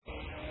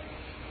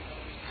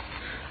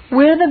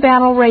Where the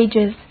battle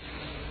rages.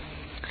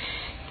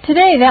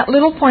 Today, that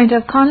little point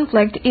of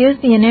conflict is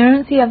the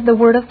inerrancy of the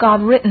Word of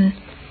God written.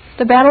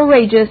 The battle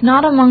rages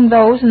not among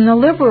those in the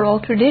liberal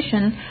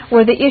tradition,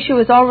 where the issue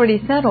is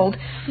already settled,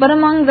 but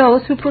among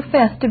those who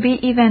profess to be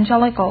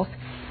evangelicals.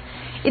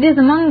 It is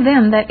among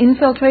them that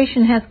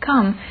infiltration has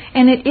come,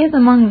 and it is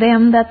among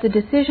them that the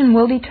decision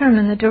will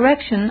determine the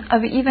direction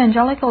of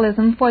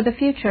evangelicalism for the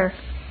future.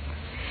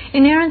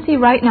 Inerrancy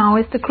right now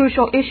is the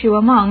crucial issue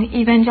among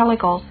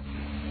evangelicals.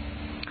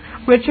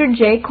 Richard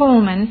J.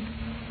 Coleman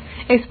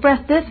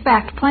expressed this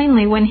fact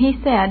plainly when he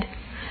said,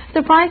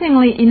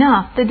 "Surprisingly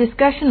enough, the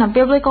discussion of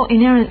biblical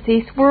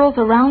inerrancy swirls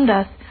around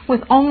us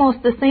with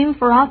almost the same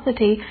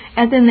ferocity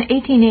as in the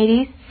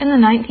 1880s and the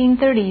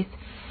 1930s.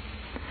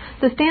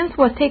 The stance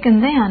was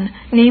taken then,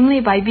 namely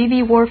by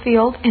B.B.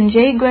 Warfield and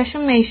J.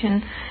 Gresham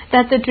Machen,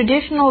 that the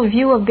traditional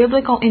view of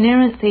biblical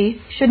inerrancy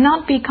should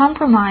not be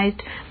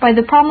compromised by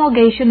the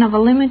promulgation of a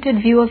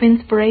limited view of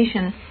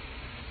inspiration.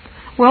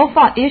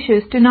 Well-fought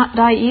issues do not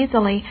die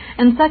easily,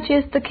 and such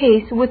is the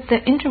case with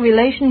the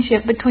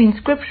interrelationship between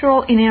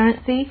scriptural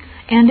inerrancy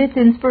and its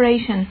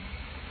inspiration.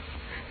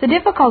 The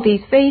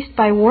difficulties faced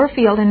by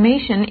Warfield and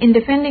Machen in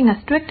defending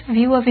a strict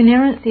view of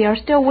inerrancy are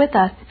still with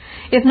us,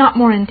 if not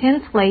more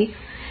intensely,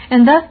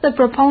 and thus the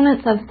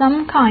proponents of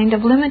some kind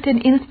of limited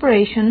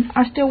inspiration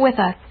are still with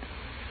us.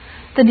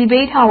 The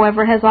debate,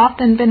 however, has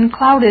often been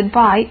clouded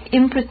by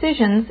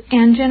imprecisions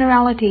and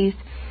generalities.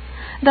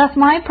 Thus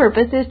my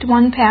purpose is to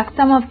unpack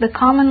some of the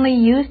commonly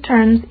used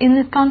terms in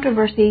this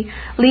controversy,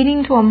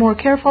 leading to a more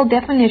careful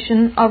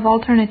definition of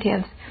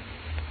alternatives."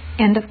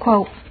 End of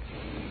quote.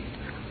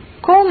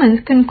 Coleman's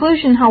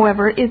conclusion,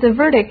 however, is a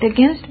verdict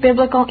against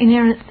biblical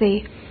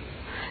inerrancy.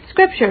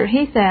 Scripture,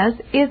 he says,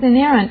 is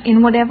inerrant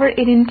in whatever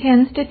it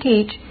intends to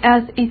teach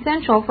as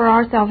essential for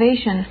our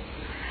salvation.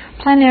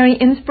 Plenary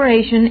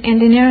inspiration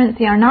and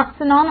inerrancy are not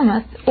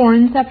synonymous or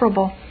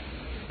inseparable.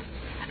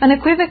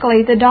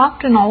 Unequivocally, the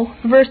doctrinal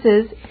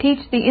verses teach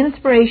the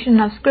inspiration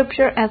of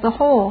Scripture as a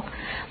whole,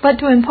 but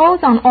to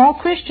impose on all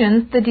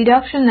Christians the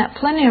deduction that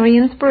plenary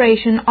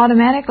inspiration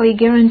automatically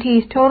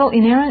guarantees total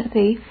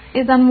inerrancy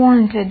is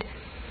unwarranted.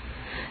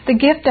 The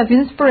gift of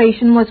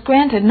inspiration was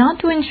granted not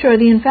to ensure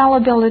the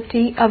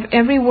infallibility of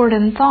every word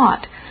and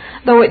thought,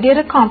 though it did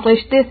accomplish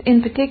this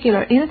in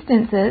particular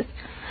instances,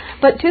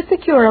 but to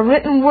secure a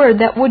written word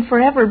that would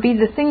forever be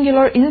the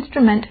singular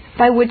instrument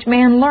by which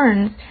man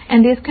learns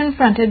and is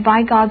confronted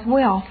by God's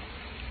will.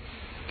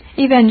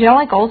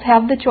 Evangelicals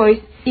have the choice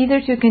either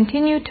to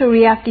continue to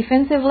react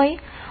defensively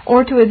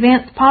or to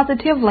advance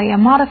positively a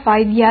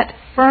modified yet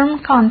firm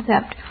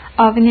concept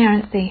of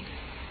inerrancy.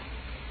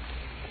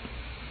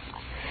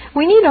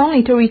 We need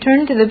only to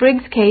return to the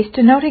Briggs case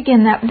to note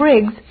again that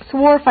Briggs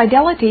swore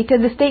fidelity to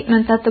the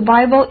statement that the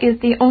Bible is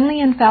the only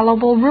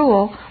infallible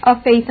rule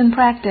of faith and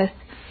practice.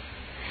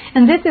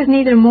 And this is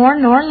neither more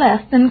nor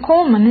less than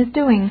Coleman is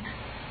doing.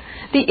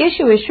 The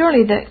issue is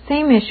surely the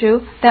same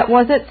issue that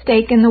was at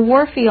stake in the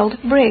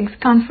Warfield-Briggs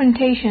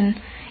confrontation,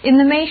 in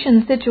the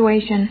Machen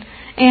situation,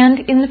 and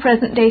in the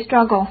present-day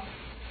struggle.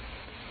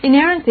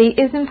 Inerrancy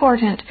is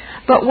important,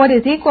 but what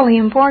is equally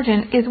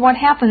important is what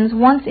happens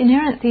once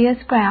inerrancy is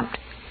scrapped.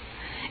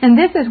 And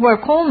this is where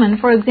Coleman,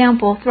 for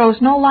example, throws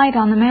no light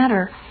on the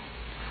matter.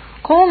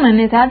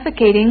 Coleman is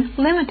advocating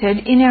limited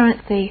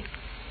inerrancy.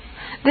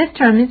 This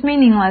term is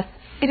meaningless.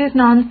 It is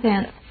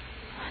nonsense.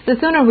 The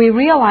sooner we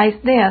realize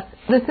this,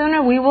 the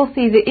sooner we will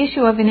see the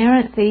issue of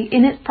inerrancy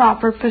in its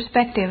proper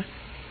perspective.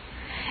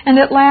 And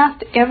at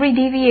last, every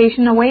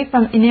deviation away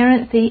from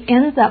inerrancy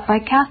ends up by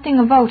casting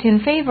a vote in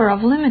favor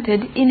of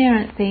limited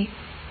inerrancy.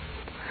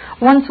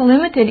 Once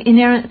limited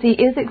inerrancy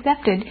is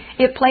accepted,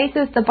 it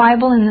places the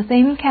Bible in the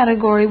same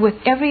category with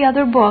every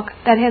other book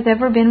that has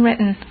ever been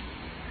written.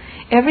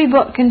 Every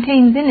book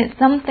contains in it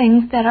some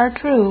things that are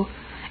true,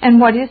 and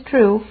what is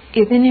true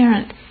is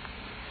inerrant.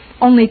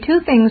 Only two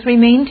things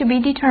remain to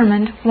be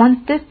determined once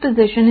this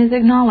position is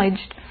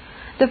acknowledged.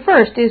 The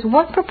first is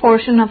what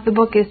proportion of the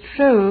book is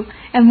true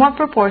and what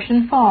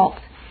proportion false.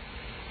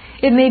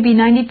 It may be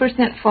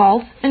 90%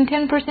 false and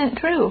 10%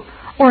 true,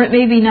 or it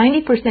may be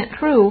 90%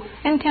 true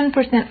and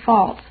 10%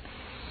 false.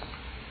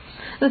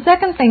 The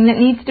second thing that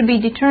needs to be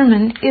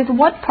determined is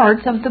what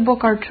parts of the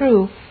book are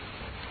true.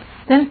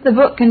 Since the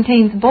book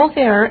contains both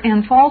error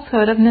and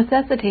falsehood of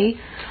necessity,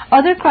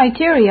 other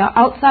criteria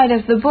outside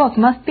of the book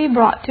must be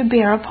brought to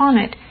bear upon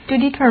it to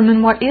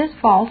determine what is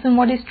false and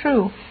what is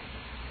true.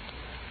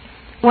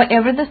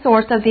 Whatever the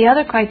source of the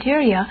other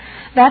criteria,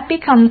 that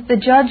becomes the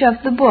judge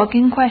of the book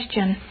in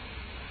question.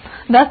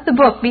 Thus the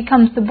book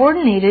becomes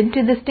subordinated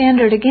to the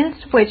standard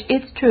against which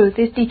its truth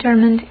is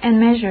determined and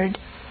measured.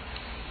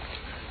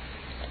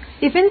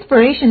 If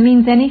inspiration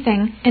means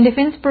anything, and if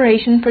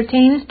inspiration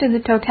pertains to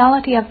the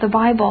totality of the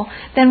Bible,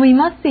 then we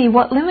must see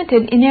what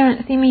limited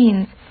inerrancy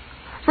means.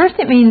 First,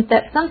 it means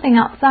that something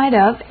outside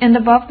of and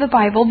above the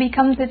Bible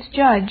becomes its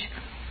judge.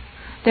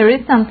 There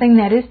is something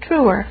that is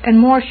truer and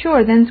more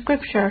sure than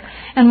Scripture,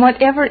 and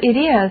whatever it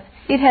is,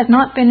 it has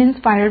not been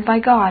inspired by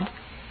God.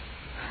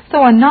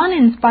 So a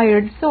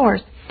non-inspired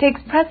source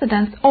takes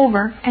precedence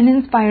over an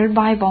inspired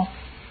Bible.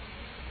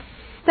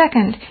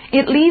 Second,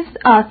 it leaves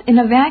us in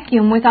a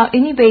vacuum without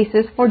any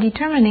basis for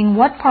determining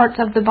what parts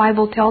of the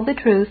Bible tell the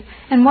truth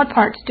and what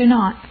parts do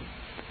not.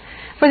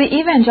 For the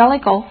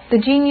evangelical, the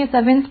genius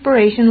of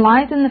inspiration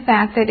lies in the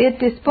fact that it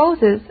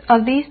disposes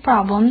of these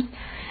problems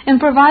and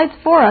provides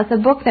for us a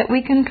book that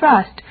we can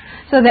trust,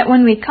 so that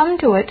when we come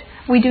to it,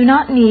 we do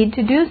not need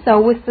to do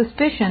so with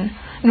suspicion,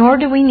 nor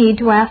do we need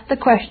to ask the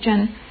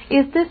question,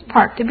 is this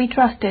part to be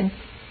trusted?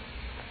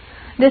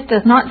 This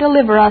does not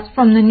deliver us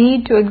from the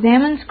need to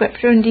examine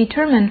Scripture and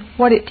determine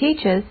what it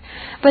teaches,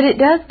 but it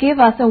does give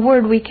us a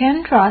word we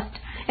can trust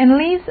and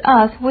leaves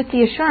us with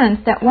the assurance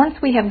that once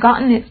we have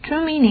gotten its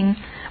true meaning,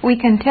 we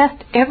can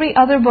test every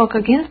other book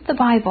against the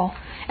Bible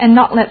and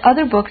not let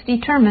other books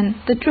determine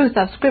the truth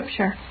of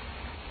Scripture.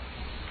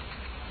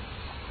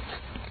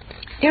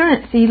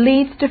 Errancy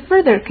leads to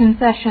further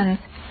concessions.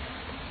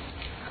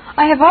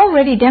 I have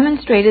already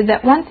demonstrated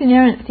that once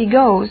inerrancy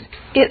goes,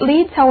 it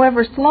leads,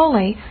 however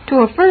slowly, to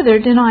a further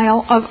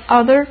denial of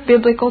other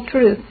biblical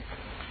truths.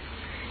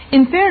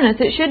 In fairness,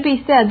 it should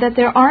be said that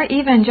there are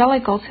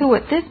evangelicals who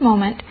at this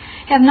moment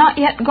have not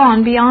yet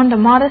gone beyond a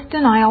modest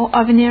denial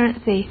of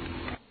inerrancy.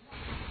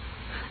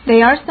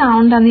 They are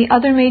sound on the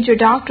other major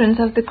doctrines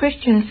of the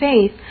Christian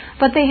faith,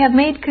 but they have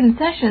made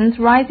concessions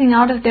rising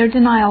out of their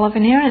denial of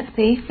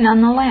inerrancy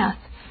nonetheless.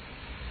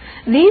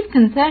 These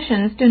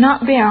concessions do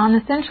not bear on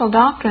essential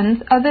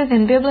doctrines other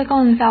than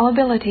biblical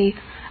infallibility,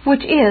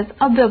 which is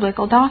a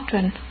biblical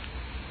doctrine.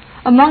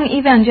 Among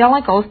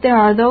evangelicals, there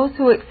are those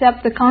who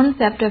accept the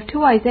concept of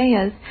two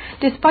Isaiahs,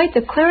 despite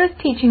the clearest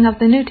teaching of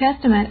the New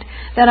Testament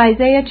that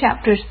Isaiah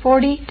chapters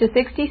 40 to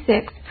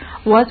 66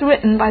 was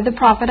written by the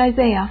prophet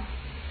Isaiah.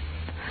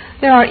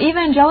 There are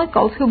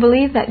evangelicals who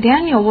believe that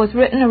Daniel was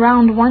written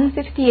around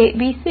 168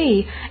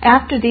 BC,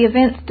 after the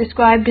events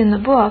described in the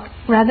book,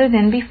 rather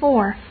than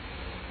before.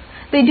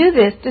 They do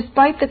this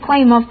despite the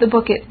claim of the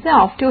book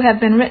itself to have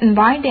been written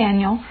by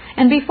Daniel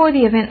and before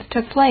the events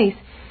took place.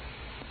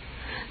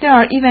 There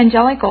are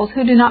evangelicals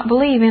who do not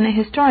believe in a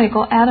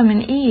historical Adam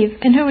and Eve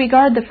and who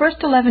regard the first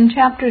 11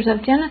 chapters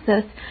of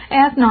Genesis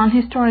as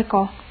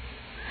non-historical.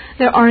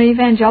 There are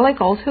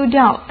evangelicals who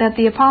doubt that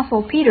the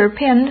Apostle Peter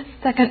penned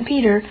 2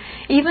 Peter,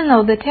 even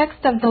though the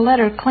text of the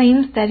letter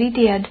claims that he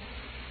did.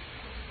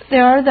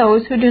 There are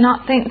those who do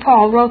not think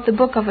Paul wrote the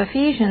book of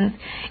Ephesians,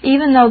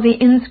 even though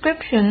the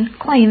inscription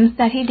claims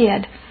that he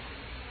did.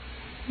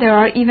 There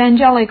are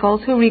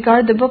evangelicals who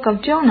regard the book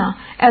of Jonah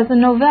as a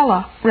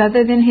novella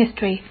rather than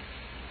history.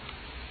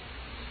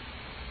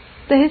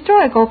 The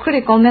historical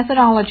critical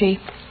methodology.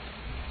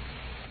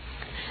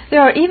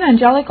 There are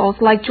evangelicals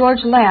like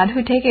George Ladd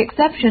who take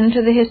exception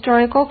to the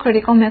historical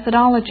critical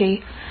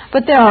methodology,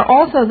 but there are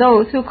also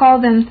those who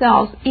call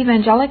themselves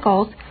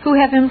evangelicals who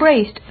have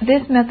embraced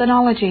this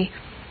methodology.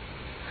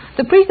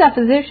 The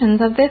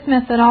presuppositions of this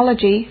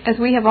methodology, as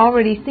we have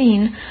already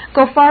seen,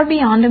 go far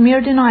beyond a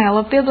mere denial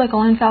of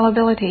biblical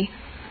infallibility.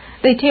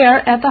 They tear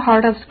at the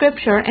heart of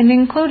Scripture and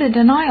include a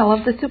denial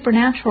of the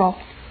supernatural.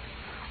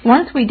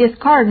 Once we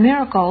discard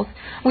miracles,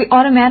 we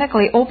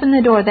automatically open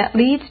the door that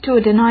leads to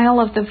a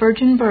denial of the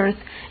virgin birth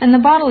and the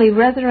bodily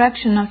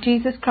resurrection of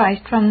Jesus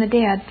Christ from the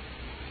dead.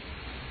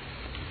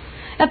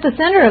 At the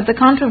center of the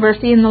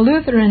controversy in the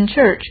Lutheran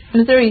Church,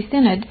 Missouri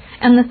Synod,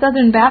 and the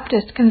Southern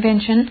Baptist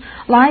Convention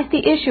lies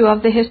the issue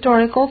of the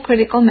historical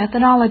critical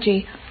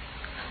methodology.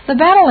 The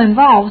battle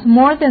involves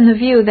more than the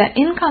view that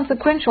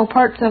inconsequential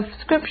parts of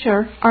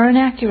Scripture are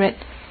inaccurate.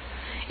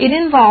 It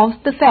involves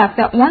the fact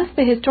that once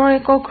the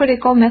historical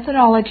critical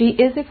methodology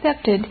is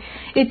accepted,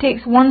 it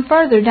takes one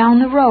further down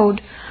the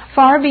road,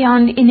 far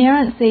beyond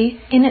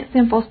inerrancy in its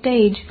simple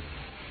stage.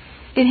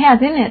 It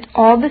has in it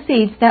all the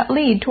seeds that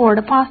lead toward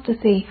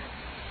apostasy.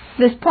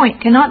 This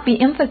point cannot be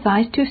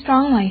emphasized too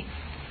strongly.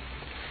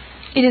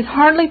 It is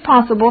hardly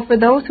possible for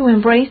those who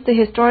embrace the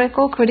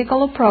historical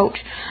critical approach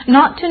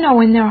not to know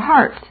in their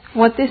hearts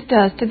what this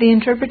does to the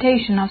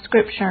interpretation of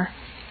Scripture.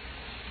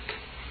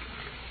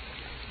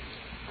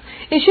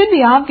 It should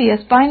be obvious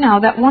by now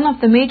that one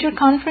of the major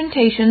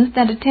confrontations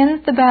that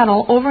attends the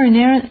battle over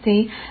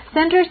inerrancy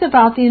centers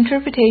about the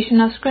interpretation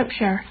of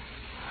Scripture.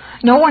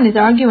 No one is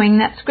arguing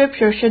that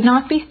Scripture should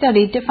not be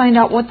studied to find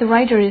out what the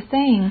writer is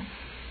saying.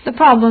 The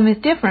problem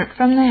is different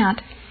from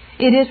that.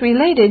 It is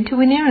related to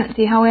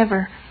inerrancy,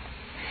 however,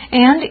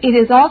 and it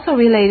is also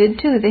related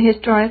to the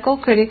historical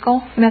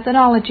critical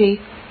methodology.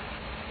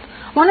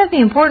 One of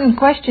the important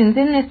questions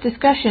in this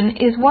discussion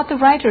is what the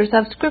writers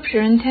of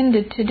Scripture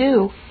intended to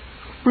do.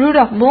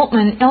 Rudolf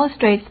Bultmann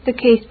illustrates the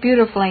case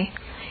beautifully.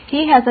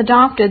 He has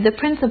adopted the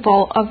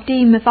principle of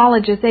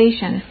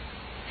demythologization.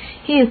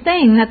 He is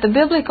saying that the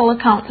biblical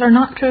accounts are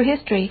not true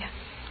history.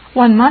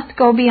 One must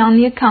go beyond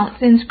the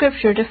accounts in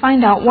Scripture to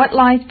find out what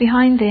lies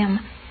behind them.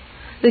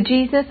 The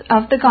Jesus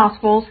of the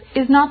Gospels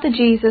is not the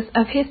Jesus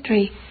of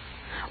history.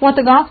 What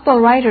the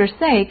Gospel writers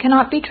say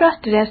cannot be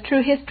trusted as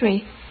true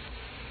history.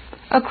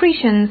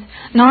 Accretions,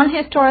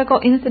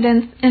 non-historical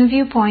incidents and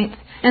viewpoints,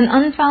 and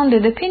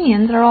unfounded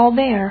opinions are all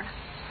there.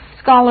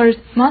 Scholars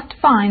must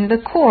find the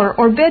core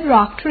or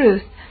bedrock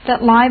truths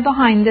that lie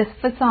behind this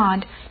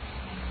facade.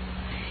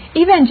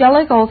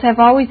 Evangelicals have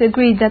always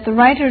agreed that the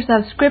writers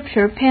of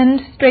Scripture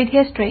penned straight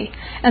history,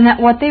 and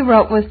that what they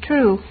wrote was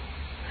true.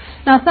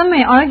 Now some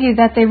may argue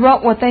that they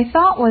wrote what they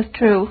thought was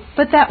true,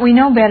 but that we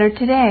know better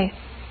today.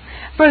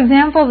 For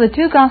example, the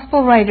two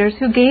Gospel writers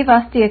who gave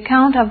us the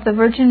account of the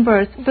virgin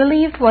birth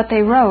believed what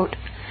they wrote,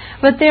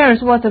 but theirs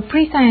was a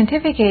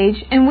pre-scientific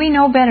age, and we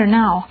know better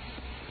now.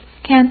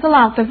 Cancel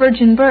out the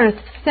virgin birth,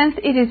 since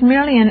it is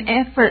merely an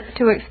effort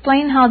to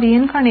explain how the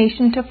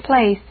incarnation took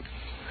place.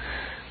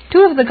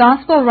 Two of the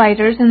Gospel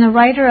writers and the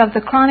writer of the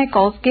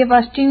Chronicles give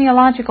us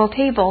genealogical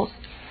tables.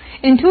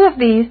 In two of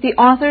these, the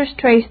authors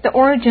trace the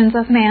origins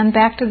of man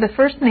back to the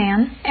first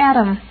man,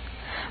 Adam.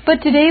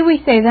 But today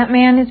we say that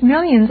man is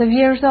millions of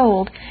years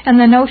old, and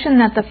the notion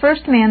that the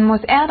first man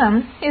was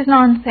Adam is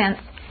nonsense.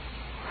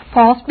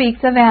 Paul speaks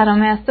of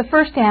Adam as the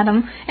first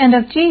Adam and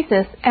of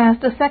Jesus as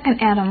the second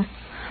Adam.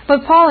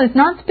 But Paul is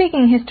not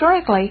speaking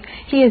historically.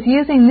 He is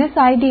using this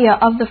idea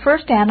of the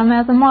first Adam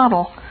as a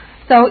model.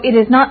 So it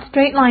is not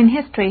straight-line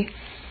history.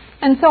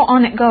 And so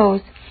on it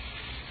goes.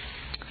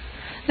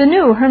 The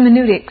new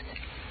hermeneutics.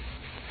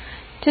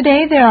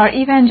 Today there are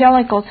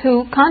evangelicals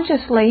who,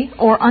 consciously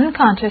or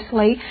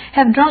unconsciously,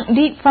 have drunk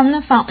deep from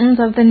the fountains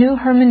of the new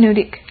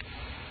hermeneutic.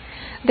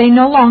 They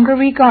no longer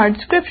regard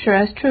Scripture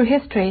as true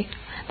history.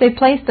 They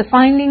place the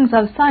findings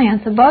of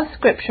science above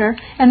Scripture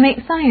and make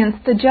science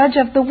the judge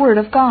of the Word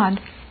of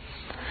God.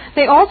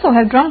 They also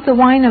have drunk the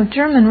wine of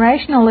German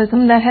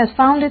rationalism that has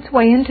found its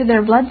way into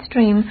their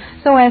bloodstream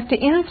so as to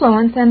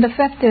influence and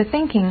affect their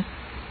thinking.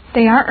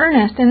 They are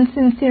earnest and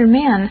sincere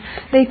men.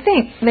 They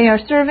think they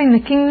are serving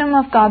the kingdom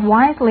of God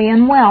wisely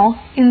and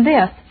well in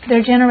this,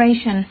 their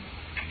generation.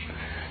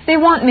 They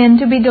want men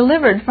to be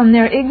delivered from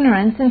their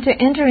ignorance and to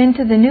enter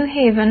into the new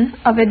haven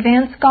of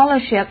advanced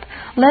scholarship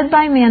led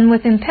by men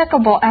with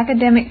impeccable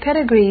academic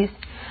pedigrees,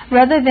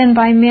 rather than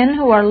by men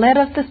who are led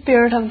of the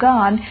Spirit of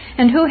God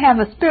and who have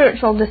a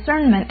spiritual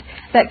discernment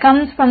that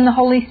comes from the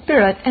Holy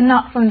Spirit and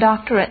not from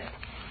doctorates.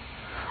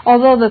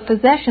 Although the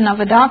possession of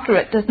a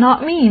doctorate does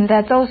not mean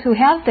that those who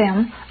have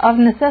them, of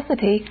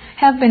necessity,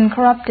 have been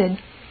corrupted.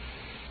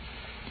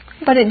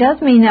 But it does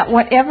mean that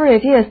whatever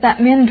it is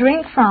that men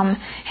drink from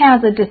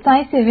has a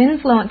decisive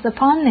influence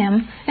upon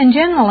them and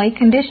generally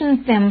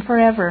conditions them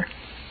forever.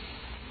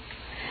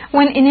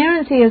 When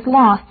inerrancy is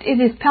lost,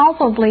 it is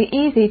palpably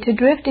easy to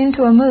drift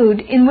into a mood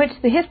in which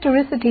the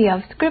historicity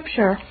of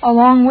Scripture,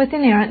 along with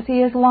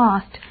inerrancy, is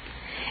lost.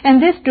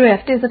 And this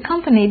drift is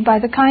accompanied by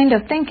the kind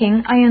of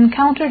thinking I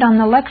encountered on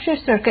the lecture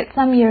circuit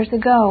some years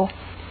ago.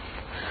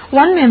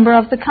 One member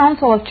of the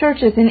Council of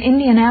Churches in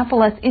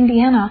Indianapolis,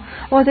 Indiana,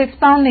 was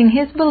expounding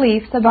his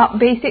beliefs about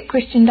basic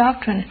Christian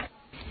doctrine.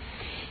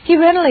 He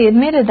readily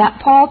admitted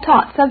that Paul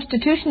taught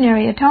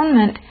substitutionary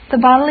atonement, the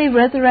bodily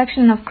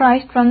resurrection of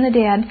Christ from the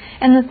dead,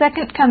 and the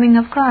second coming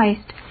of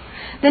Christ.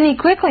 Then he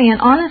quickly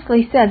and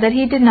honestly said that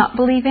he did not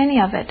believe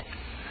any of it.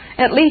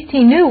 At least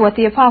he knew what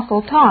the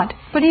apostle taught,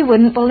 but he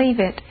wouldn't believe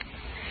it.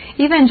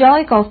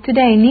 Evangelicals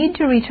today need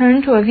to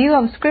return to a view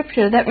of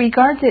Scripture that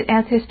regards it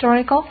as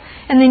historical,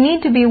 and they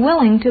need to be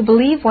willing to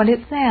believe what it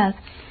says.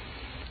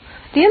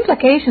 The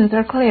implications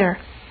are clear.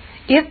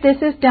 If this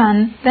is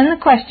done, then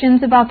the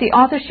questions about the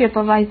authorship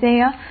of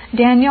Isaiah,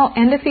 Daniel,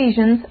 and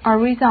Ephesians are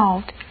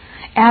resolved.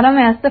 Adam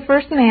as the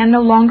first man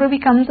no longer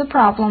becomes a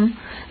problem.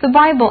 The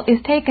Bible is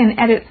taken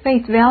at its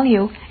face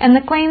value, and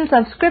the claims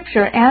of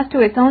Scripture as to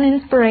its own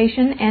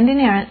inspiration and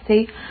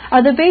inerrancy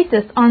are the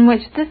basis on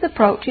which this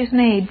approach is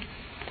made.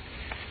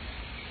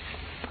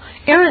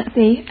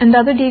 Errancy and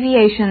other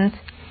deviations,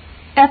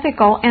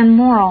 ethical and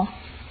moral.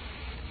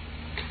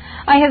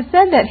 I have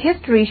said that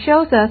history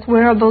shows us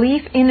where a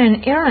belief in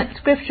an errant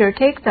Scripture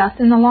takes us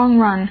in the long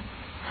run.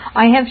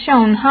 I have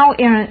shown how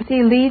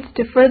errancy leads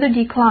to further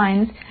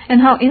declines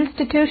and how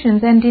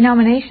institutions and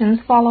denominations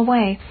fall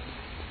away.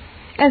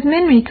 As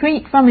men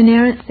retreat from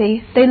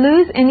inerrancy, they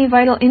lose any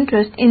vital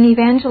interest in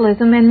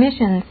evangelism and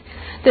missions.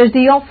 Their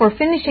zeal for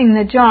finishing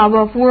the job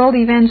of world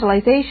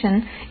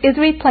evangelization is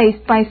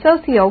replaced by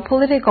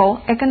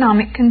socio-political,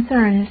 economic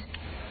concerns.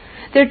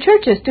 Their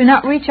churches do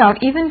not reach out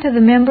even to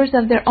the members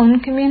of their own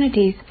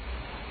communities.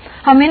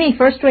 How many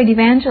first-rate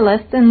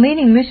evangelists and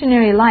leading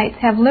missionary lights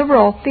have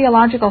liberal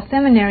theological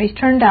seminaries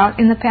turned out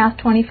in the past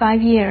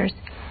 25 years?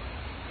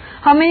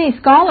 How many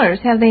scholars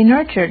have they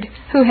nurtured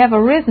who have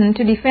arisen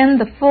to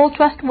defend the full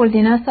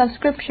trustworthiness of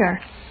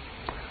Scripture?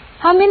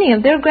 How many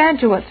of their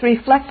graduates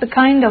reflect the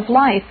kind of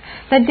life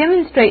that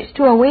demonstrates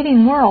to a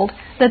waiting world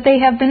that they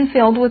have been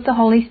filled with the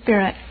Holy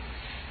Spirit?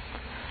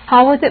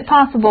 How was it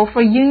possible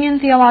for Union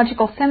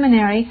Theological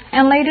Seminary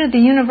and later the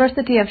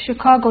University of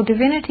Chicago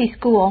Divinity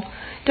School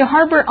to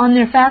harbor on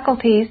their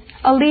faculties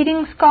a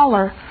leading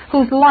scholar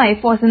whose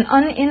life was an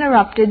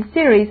uninterrupted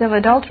series of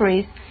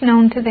adulteries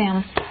known to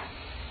them?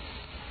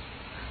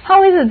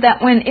 How is it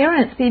that when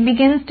errancy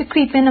begins to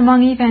creep in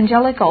among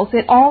evangelicals,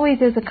 it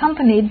always is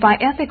accompanied by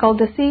ethical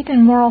deceit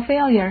and moral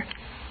failure?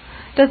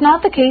 Does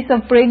not the case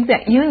of Briggs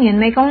at Union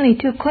make only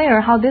too clear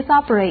how this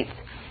operates?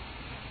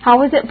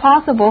 How is it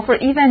possible for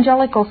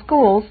evangelical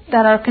schools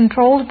that are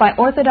controlled by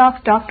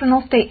orthodox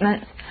doctrinal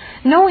statements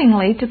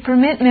knowingly to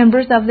permit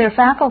members of their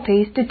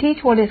faculties to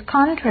teach what is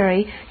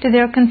contrary to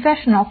their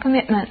confessional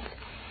commitments?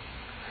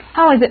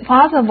 How is it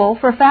possible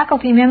for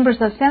faculty members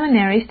of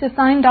seminaries to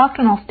sign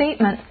doctrinal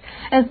statements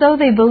as though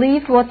they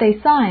believed what they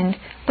signed,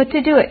 but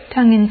to do it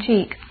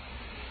tongue-in-cheek?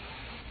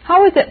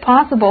 How is it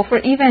possible for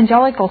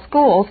evangelical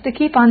schools to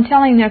keep on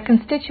telling their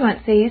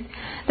constituencies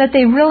that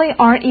they really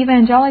are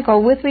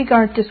evangelical with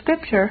regard to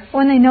Scripture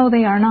when they know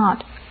they are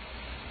not?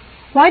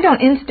 Why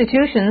don't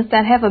institutions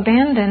that have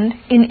abandoned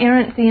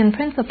inerrancy in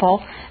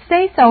principle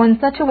say so in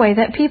such a way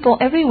that people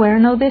everywhere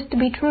know this to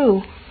be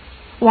true?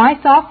 Why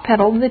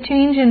soft-pedal the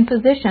change in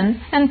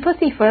position and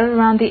pussyfoot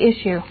around the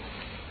issue?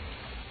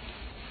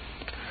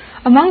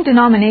 Among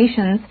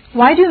denominations,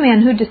 why do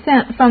men who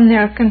dissent from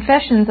their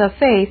confessions of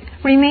faith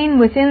remain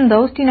within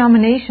those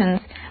denominations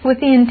with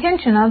the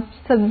intention of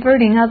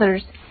subverting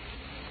others?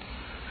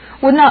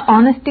 Would not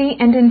honesty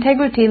and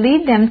integrity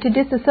lead them to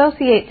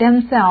disassociate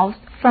themselves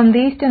from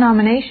these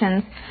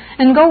denominations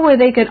and go where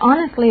they could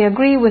honestly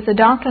agree with the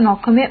doctrinal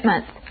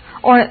commitments,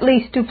 or at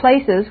least to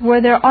places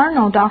where there are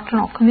no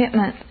doctrinal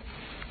commitments?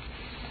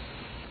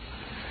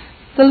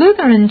 The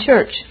Lutheran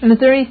Church,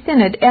 Missouri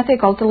Synod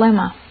Ethical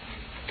Dilemma.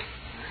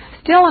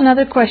 Still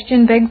another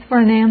question begs for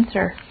an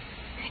answer.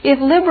 If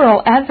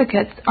liberal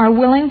advocates are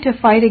willing to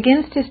fight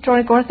against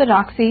historic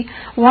orthodoxy,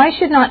 why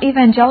should not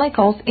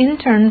evangelicals in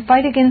turn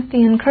fight against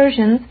the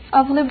incursions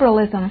of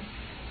liberalism?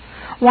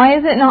 Why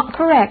is it not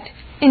correct,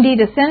 indeed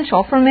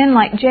essential, for men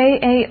like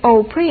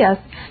J.A.O. Prius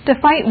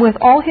to fight with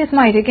all his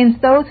might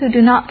against those who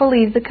do not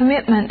believe the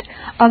commitment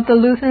of the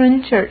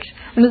Lutheran Church,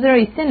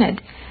 Missouri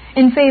Synod,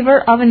 in favor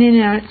of an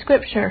inerrant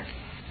Scripture?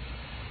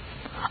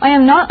 I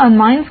am not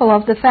unmindful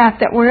of the fact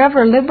that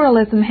wherever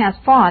liberalism has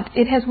fought,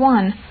 it has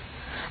won.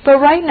 But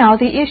right now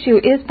the issue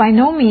is by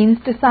no means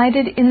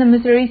decided in the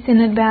Missouri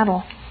Synod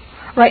battle.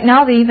 Right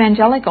now the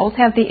evangelicals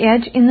have the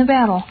edge in the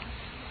battle.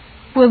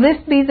 Will this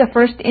be the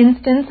first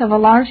instance of a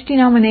large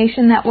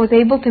denomination that was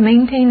able to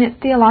maintain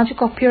its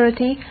theological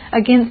purity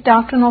against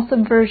doctrinal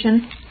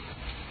subversion?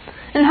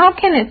 And how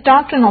can its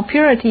doctrinal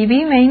purity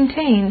be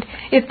maintained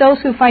if those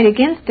who fight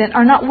against it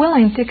are not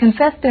willing to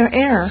confess their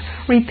error,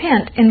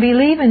 repent, and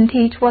believe and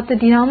teach what the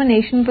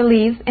denomination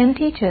believes and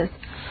teaches,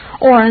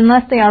 or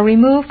unless they are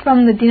removed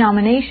from the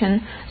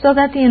denomination so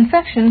that the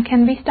infection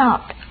can be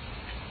stopped?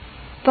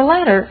 The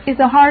latter is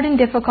a hard and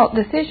difficult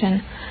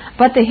decision,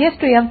 but the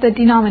history of the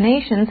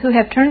denominations who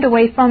have turned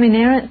away from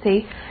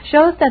inerrancy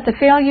shows that the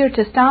failure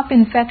to stop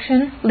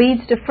infection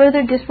leads to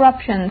further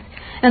disruptions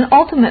and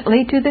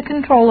ultimately to the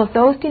control of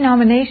those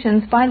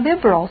denominations by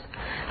liberals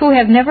who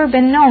have never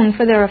been known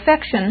for their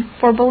affection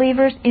for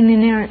believers in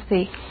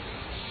inerrancy.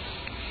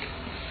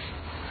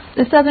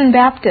 The Southern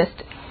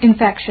Baptist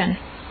infection.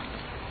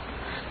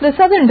 The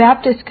Southern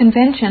Baptist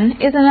Convention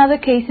is another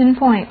case in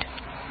point.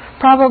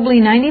 Probably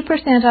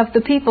 90% of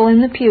the people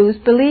in the pews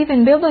believe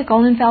in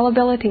biblical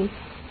infallibility.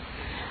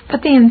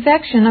 But the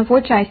infection of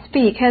which I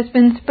speak has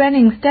been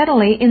spreading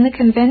steadily in the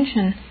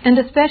convention, and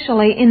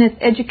especially in its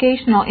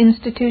educational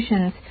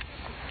institutions.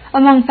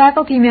 Among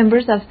faculty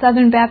members of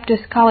Southern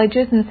Baptist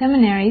colleges and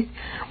seminaries,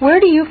 where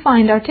do you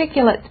find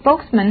articulate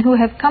spokesmen who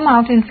have come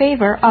out in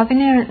favor of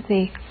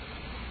inerrancy?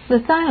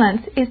 The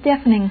silence is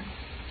deafening.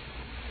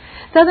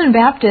 Southern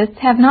Baptists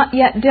have not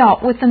yet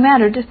dealt with the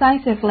matter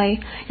decisively,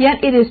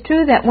 yet it is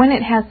true that when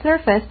it has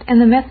surfaced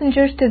and the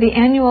messengers to the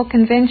annual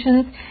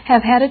conventions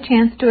have had a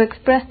chance to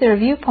express their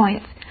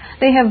viewpoints,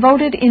 they have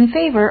voted in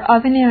favor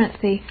of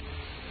inerrancy.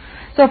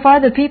 So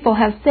far the people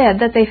have said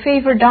that they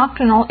favor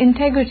doctrinal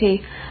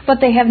integrity,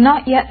 but they have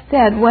not yet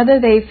said whether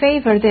they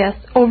favor this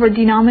over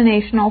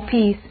denominational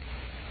peace.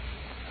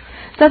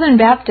 Southern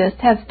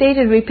Baptists have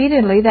stated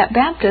repeatedly that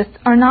Baptists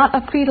are not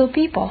a creedal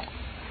people.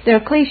 Their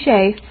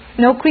cliché,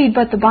 "No creed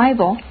but the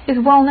Bible," is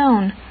well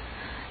known.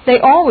 They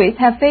always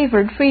have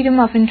favored freedom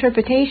of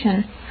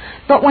interpretation,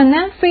 but when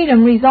that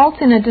freedom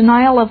results in a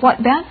denial of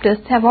what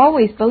Baptists have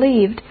always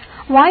believed,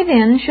 why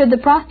then should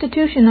the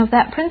prostitution of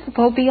that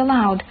principle be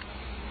allowed?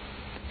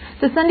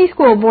 The Sunday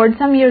School Board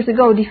some years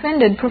ago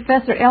defended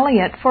Professor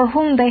Elliott, for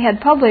whom they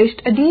had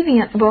published a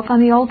deviant book on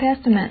the Old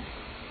Testament.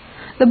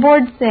 The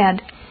board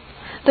said,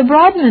 "The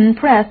Broadman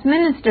Press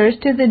ministers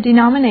to the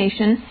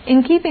denomination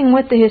in keeping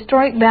with the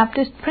historic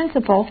Baptist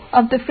principle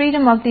of the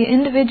freedom of the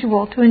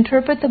individual to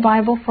interpret the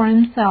Bible for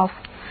himself,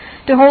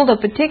 to hold a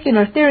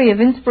particular theory of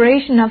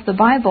inspiration of the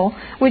Bible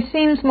which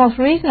seems most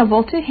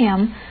reasonable to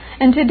him,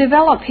 and to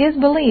develop his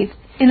beliefs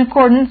in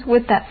accordance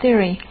with that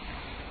theory."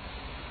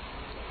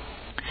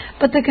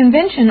 But the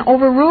convention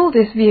overruled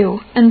this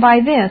view, and by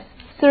this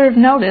served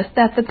notice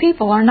that the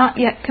people are not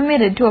yet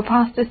committed to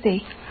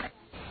apostasy.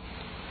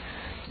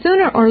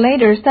 Sooner or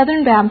later,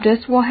 Southern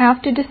Baptists will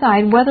have to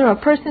decide whether a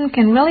person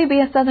can really be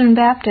a Southern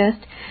Baptist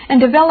and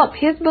develop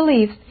his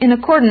beliefs in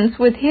accordance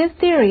with his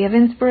theory of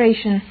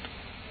inspiration.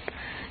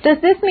 Does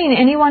this mean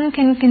anyone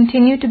can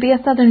continue to be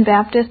a Southern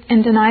Baptist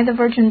and deny the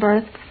virgin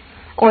birth,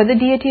 or the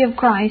deity of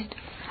Christ,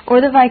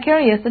 or the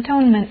vicarious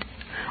atonement,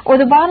 or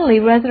the bodily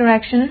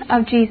resurrection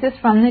of Jesus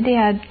from the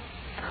dead,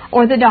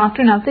 or the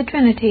doctrine of the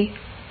Trinity,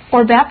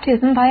 or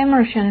baptism by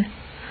immersion,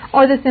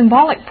 or the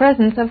symbolic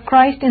presence of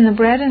Christ in the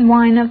bread and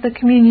wine of the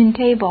communion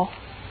table,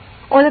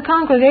 or the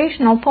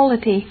congregational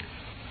polity.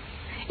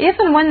 If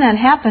and when that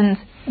happens,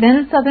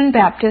 then Southern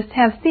Baptists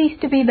have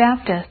ceased to be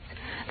Baptists.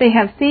 They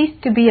have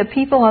ceased to be a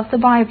people of the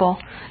Bible.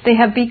 They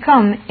have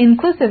become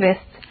inclusivists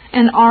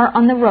and are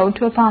on the road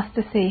to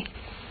apostasy.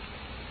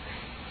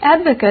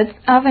 Advocates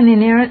of an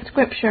inerrant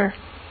Scripture.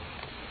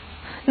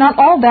 Not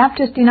all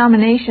Baptist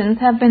denominations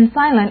have been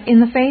silent in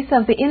the face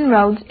of the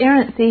inroads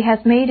errancy has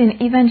made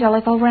in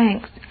evangelical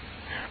ranks.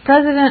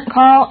 President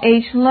Carl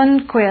H.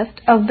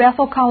 Lundquist of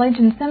Bethel College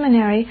and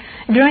Seminary,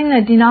 during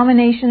the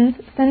denomination's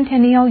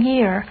centennial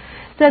year,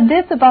 said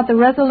this about the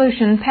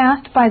resolution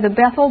passed by the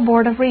Bethel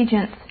Board of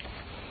Regents.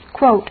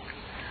 Quote,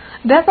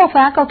 Bethel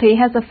faculty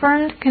has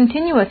affirmed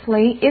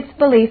continuously its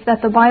belief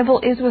that the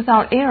Bible is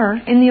without error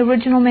in the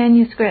original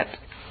manuscripts.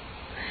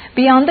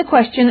 Beyond the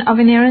question of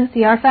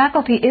inerrancy, our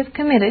faculty is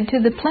committed to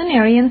the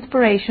plenary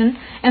inspiration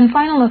and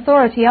final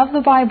authority of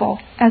the Bible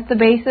as the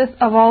basis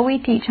of all we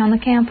teach on the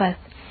campus.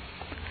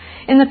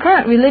 In the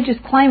current religious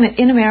climate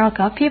in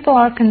America, people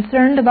are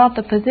concerned about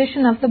the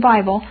position of the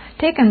Bible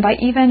taken by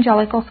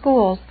evangelical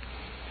schools.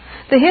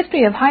 The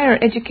history of higher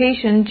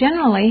education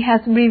generally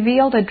has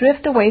revealed a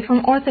drift away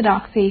from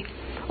orthodoxy,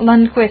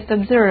 Lundquist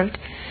observed,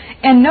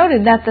 and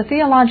noted that the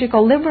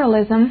theological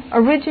liberalism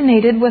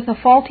originated with a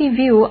faulty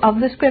view of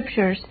the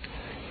Scriptures.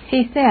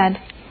 He said,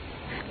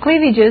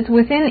 cleavages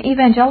within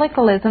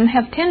evangelicalism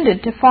have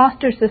tended to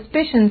foster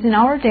suspicions in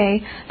our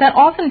day that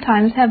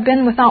oftentimes have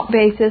been without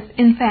basis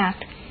in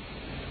fact.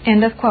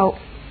 End of quote.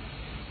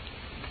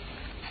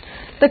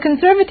 The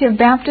Conservative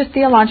Baptist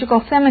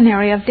Theological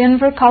Seminary of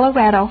Denver,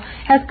 Colorado,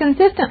 has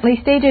consistently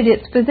stated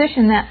its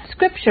position that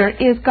Scripture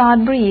is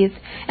God-breathed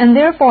and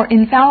therefore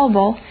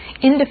infallible,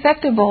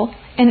 indefectible,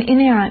 and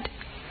inerrant.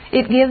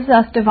 It gives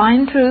us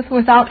divine truth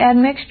without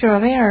admixture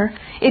of error.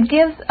 It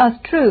gives us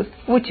truth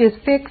which is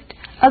fixed,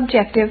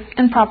 objective,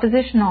 and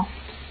propositional.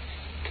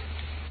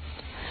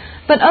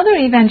 But other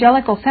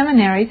evangelical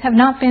seminaries have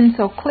not been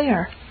so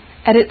clear.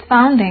 At its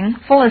founding,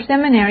 Fuller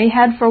Seminary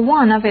had for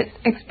one of its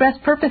express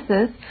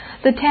purposes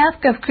the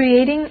task of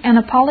creating an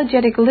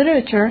apologetic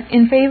literature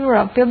in favor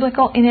of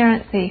biblical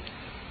inerrancy.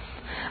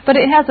 But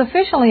it has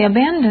officially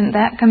abandoned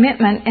that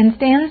commitment and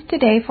stands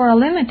today for a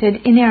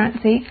limited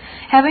inerrancy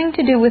having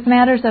to do with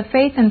matters of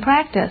faith and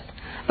practice,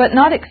 but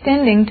not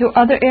extending to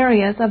other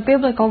areas of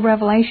biblical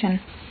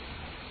revelation.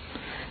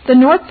 The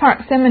North Park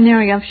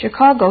Seminary of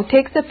Chicago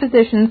takes a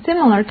position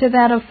similar to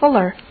that of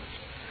Fuller.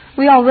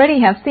 We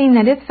already have seen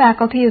that its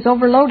faculty is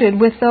overloaded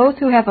with those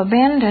who have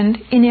abandoned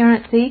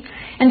inerrancy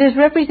and is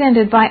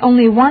represented by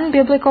only one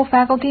biblical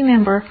faculty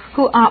member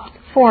who opts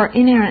for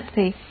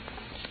inerrancy.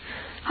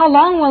 How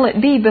long will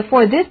it be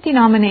before this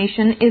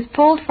denomination is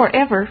pulled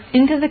forever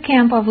into the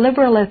camp of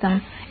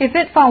liberalism if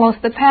it follows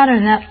the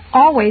pattern that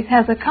always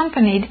has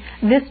accompanied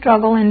this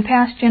struggle in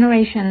past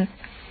generations?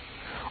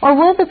 Or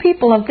will the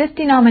people of this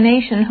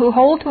denomination who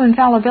hold to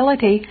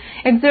infallibility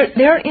exert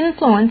their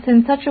influence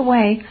in such a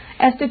way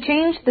as to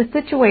change the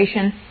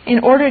situation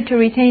in order to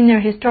retain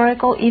their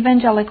historical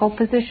evangelical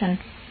position?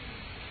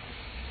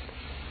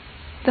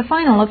 The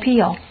final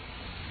appeal.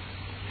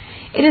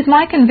 It is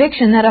my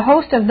conviction that a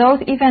host of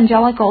those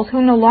evangelicals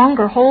who no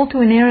longer hold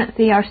to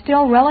inerrancy are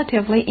still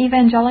relatively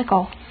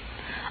evangelical.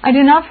 I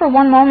do not for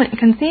one moment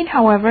concede,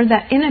 however,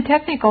 that in a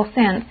technical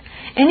sense,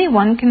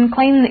 anyone can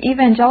claim the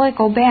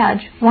evangelical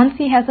badge once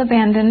he has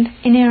abandoned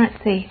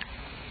inerrancy.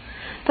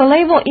 The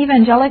label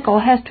evangelical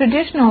has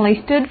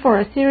traditionally stood for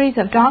a series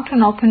of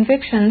doctrinal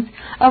convictions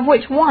of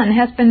which one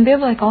has been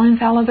biblical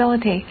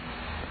infallibility.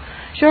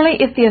 Surely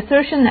if the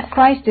assertion that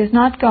Christ is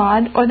not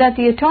God, or that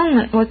the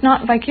atonement was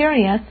not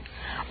vicarious,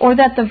 or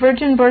that the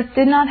virgin birth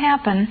did not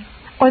happen,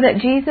 or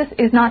that Jesus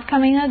is not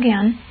coming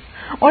again,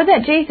 or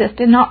that Jesus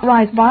did not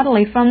rise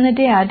bodily from the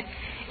dead,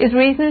 is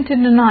reason to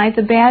deny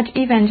the badge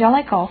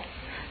evangelical,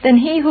 then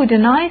he who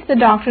denies the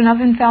doctrine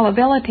of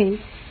infallibility,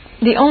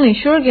 the only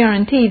sure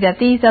guarantee that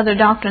these other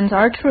doctrines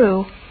are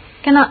true,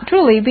 cannot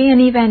truly be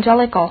an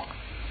evangelical.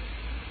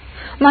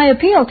 My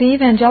appeal to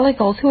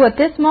evangelicals who at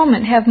this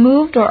moment have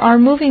moved or are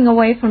moving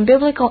away from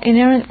biblical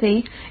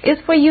inerrancy is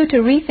for you to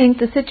rethink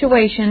the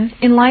situation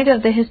in light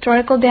of the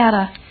historical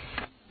data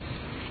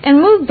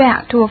and move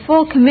back to a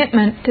full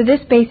commitment to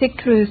this basic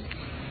truth.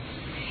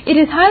 It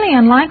is highly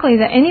unlikely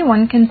that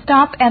anyone can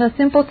stop at a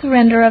simple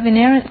surrender of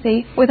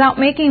inerrancy without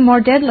making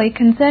more deadly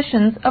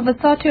concessions of a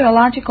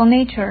soteriological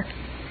nature.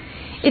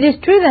 It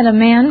is true that a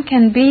man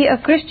can be a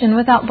Christian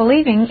without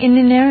believing in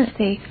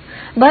inerrancy,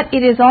 but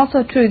it is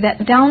also true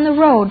that down the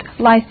road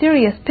lie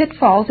serious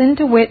pitfalls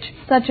into which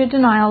such a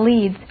denial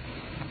leads.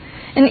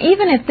 And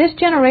even if this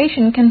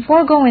generation can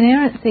forego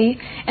inerrancy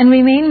and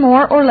remain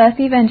more or less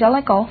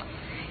evangelical,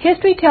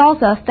 history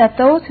tells us that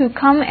those who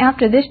come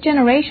after this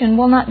generation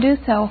will not do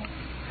so.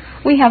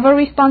 We have a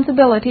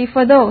responsibility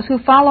for those who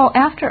follow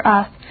after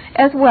us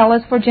as well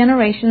as for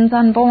generations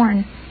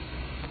unborn.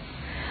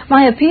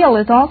 My appeal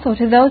is also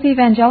to those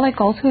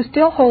evangelicals who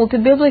still hold to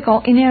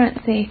biblical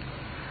inerrancy.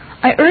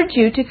 I urge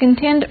you to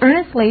contend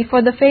earnestly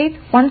for the faith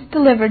once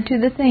delivered to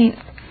the saints.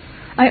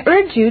 I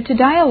urge you to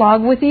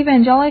dialogue with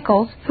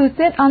evangelicals who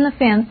sit on the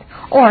fence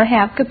or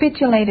have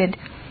capitulated.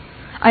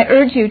 I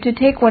urge you to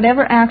take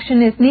whatever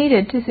action is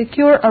needed to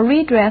secure a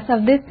redress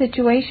of this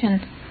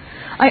situation.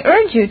 I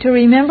urge you to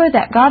remember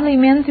that godly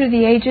men through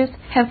the ages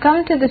have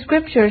come to the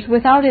Scriptures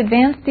without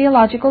advanced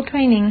theological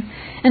training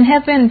and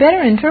have been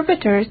better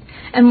interpreters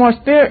and more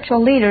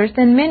spiritual leaders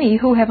than many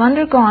who have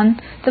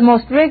undergone the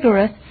most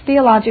rigorous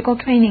theological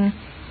training.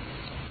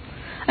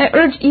 I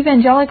urge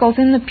evangelicals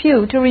in the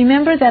pew to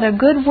remember that a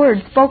good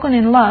word spoken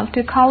in love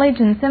to college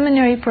and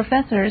seminary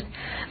professors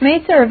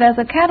may serve as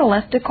a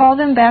catalyst to call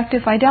them back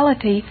to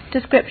fidelity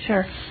to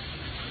Scripture.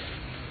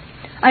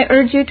 I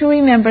urge you to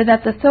remember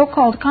that the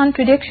so-called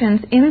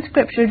contradictions in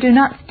Scripture do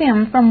not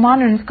stem from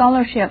modern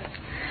scholarship.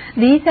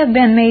 These have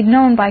been made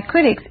known by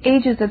critics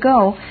ages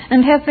ago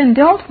and have been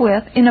dealt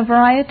with in a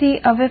variety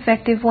of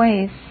effective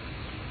ways.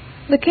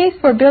 The case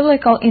for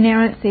biblical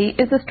inerrancy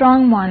is a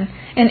strong one,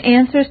 and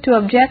answers to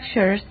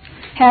objectors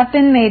have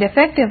been made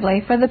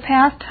effectively for the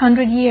past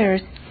 100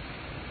 years.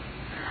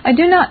 I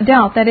do not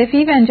doubt that if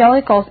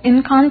evangelicals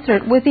in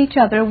concert with each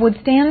other would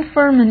stand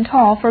firm and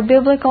tall for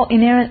biblical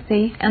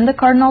inerrancy and the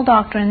cardinal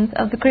doctrines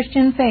of the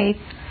Christian faith,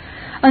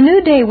 a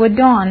new day would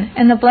dawn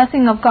and the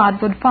blessing of God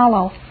would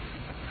follow.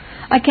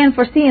 I can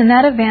foresee in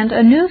that event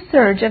a new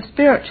surge of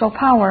spiritual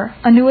power,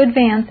 a new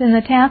advance in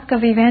the task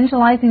of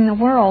evangelizing the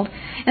world,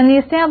 and the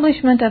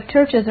establishment of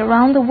churches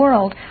around the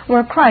world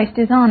where Christ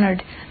is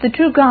honored, the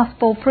true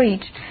gospel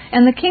preached,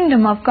 and the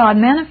kingdom of God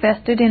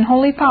manifested in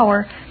holy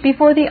power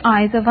before the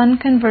eyes of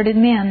unconverted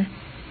men.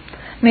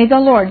 May the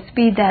Lord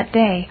speed that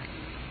day.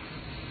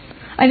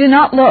 I do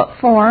not look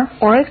for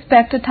or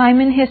expect a time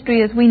in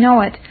history as we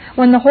know it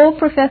when the whole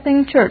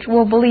professing church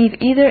will believe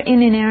either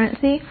in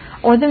inerrancy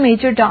or the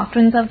major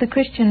doctrines of the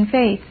Christian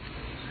faith.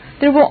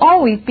 There will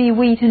always be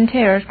wheat and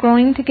tares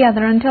growing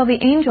together until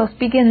the angels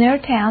begin their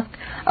task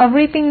of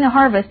reaping the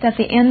harvest at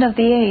the end of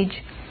the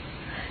age.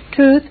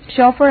 Truth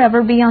shall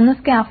forever be on the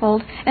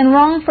scaffold, and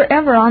wrong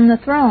forever on the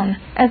throne,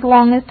 as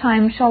long as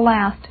time shall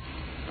last.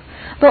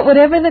 But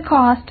whatever the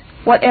cost,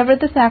 whatever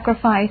the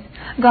sacrifice,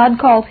 God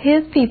calls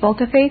His people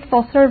to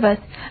faithful service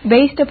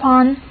based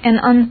upon an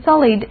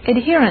unsullied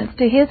adherence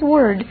to His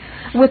word,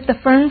 with the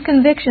firm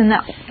conviction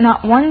that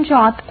not one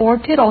jot or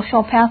tittle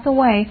shall pass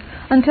away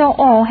until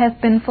all has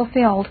been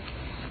fulfilled.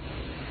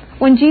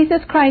 When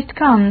Jesus Christ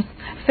comes,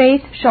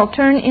 faith shall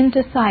turn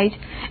into sight,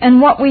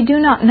 and what we do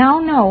not now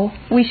know,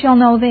 we shall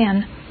know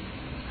then.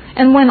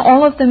 And when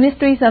all of the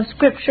mysteries of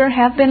Scripture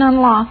have been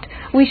unlocked,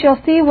 we shall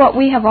see what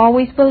we have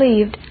always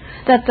believed,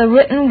 that the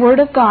written Word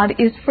of God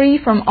is free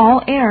from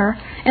all error,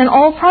 and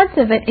all parts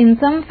of it in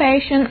some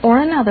fashion or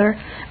another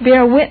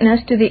bear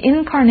witness to the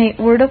incarnate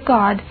Word of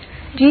God,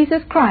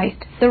 Jesus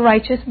Christ, the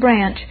righteous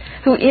branch,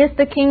 who is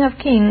the King of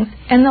kings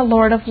and the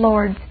Lord of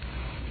lords.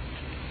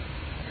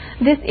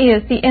 This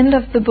is the end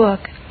of the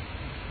book.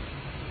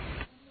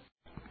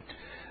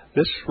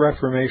 This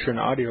Reformation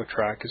audio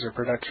track is a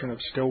production of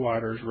Still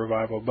Waters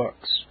Revival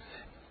Books.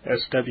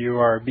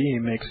 SWRB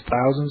makes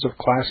thousands of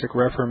classic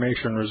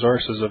Reformation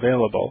resources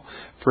available,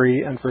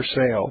 free and for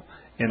sale,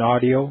 in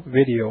audio,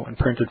 video, and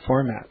printed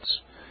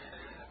formats.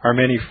 Our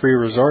many free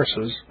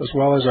resources, as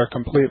well as our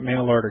complete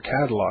mail-order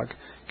catalog,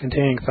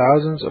 containing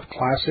thousands of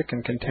classic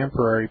and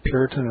contemporary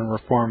Puritan and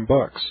Reformed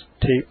books,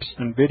 tapes,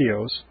 and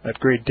videos at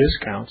great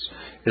discounts,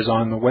 is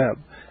on the web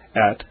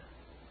at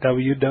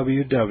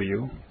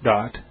www.swrb.com.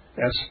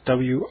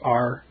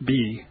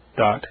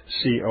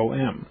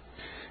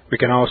 We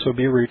can also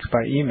be reached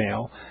by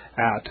email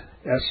at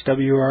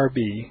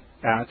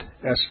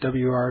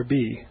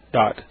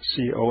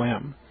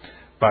swrb@swrb.com,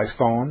 by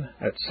phone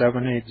at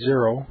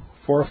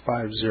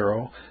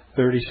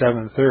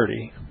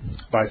 780-450-3730,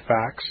 by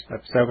fax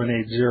at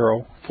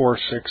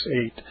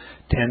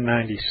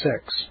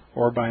 780-468-1096,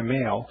 or by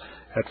mail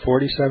at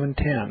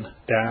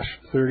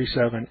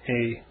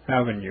 4710-37A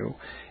Avenue,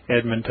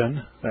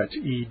 Edmonton, that's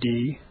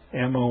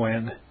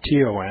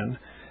Edmonton,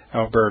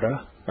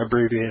 Alberta,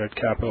 abbreviated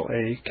capital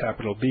A,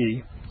 capital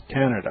B,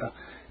 Canada,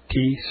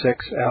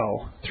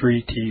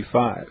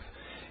 T6L3T5.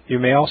 You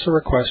may also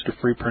request a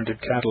free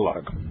printed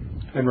catalog.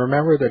 And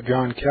remember that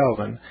John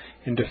Calvin,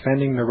 in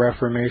defending the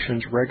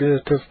Reformation's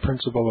regulative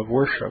principle of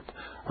worship,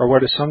 or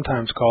what is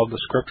sometimes called the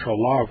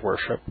scriptural law of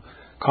worship,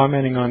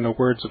 commenting on the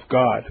words of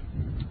God,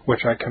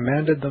 which I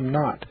commanded them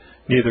not,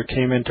 neither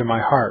came into my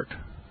heart,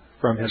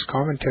 from his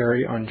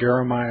commentary on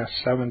Jeremiah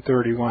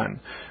 7:31,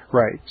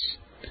 writes,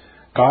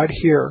 God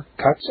here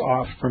cuts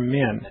off from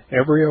men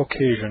every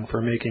occasion for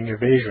making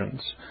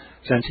evasions,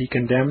 since he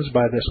condemns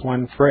by this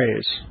one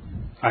phrase,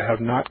 I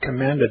have not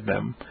commanded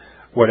them,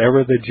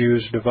 whatever the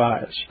Jews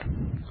devised.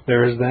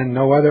 There is then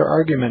no other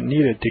argument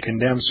needed to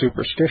condemn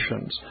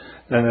superstitions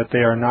than that they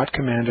are not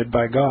commanded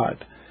by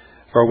God.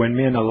 For when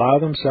men allow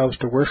themselves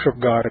to worship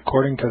God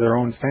according to their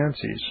own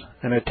fancies,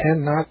 and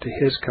attend not to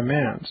His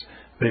commands,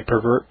 they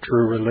pervert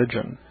true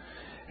religion.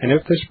 And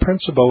if this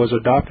principle was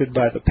adopted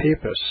by the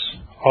Papists,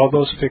 all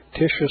those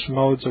fictitious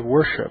modes of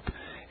worship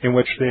in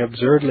which they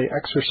absurdly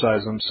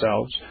exercise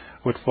themselves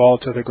would fall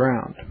to the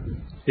ground.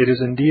 It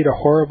is indeed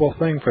a horrible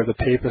thing for the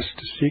papists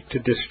to seek to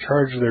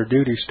discharge their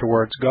duties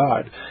towards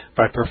God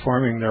by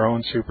performing their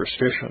own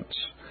superstitions.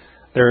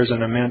 There is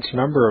an immense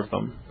number of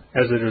them,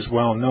 as it is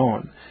well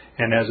known,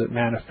 and as it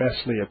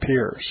manifestly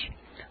appears.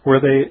 Were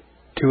they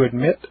to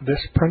admit this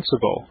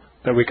principle,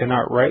 that we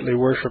cannot rightly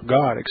worship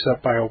God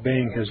except by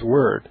obeying His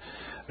word,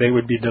 they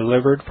would be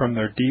delivered from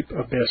their deep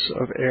abyss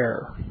of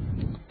error.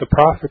 The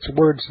prophet's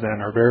words,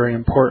 then, are very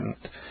important,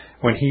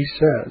 when he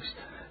says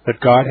that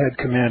God had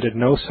commanded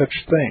no such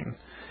thing,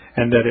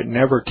 and that it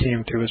never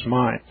came to his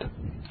mind,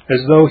 as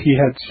though he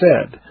had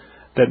said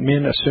that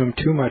men assume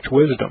too much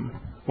wisdom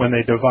when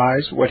they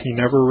devise what he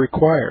never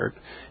required,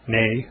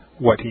 nay,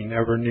 what he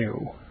never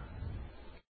knew.